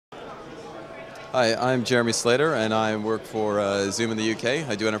Hi, I'm Jeremy Slater, and I work for Zoom in the UK.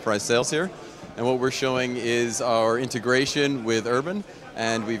 I do enterprise sales here. And what we're showing is our integration with Urban,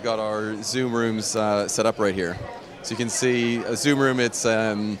 and we've got our Zoom rooms set up right here. So you can see a Zoom room, it's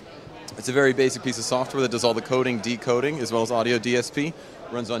a very basic piece of software that does all the coding, decoding, as well as audio DSP.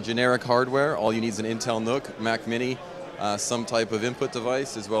 Runs on generic hardware. All you need is an Intel NUC, Mac Mini, some type of input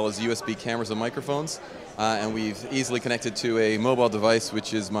device, as well as USB cameras and microphones. And we've easily connected to a mobile device,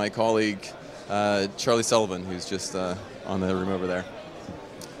 which is my colleague, Charlie Sullivan, who's just on the room over there.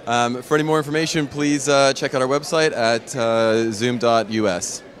 For any more information, please check out our website at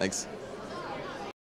zoom.us. Thanks.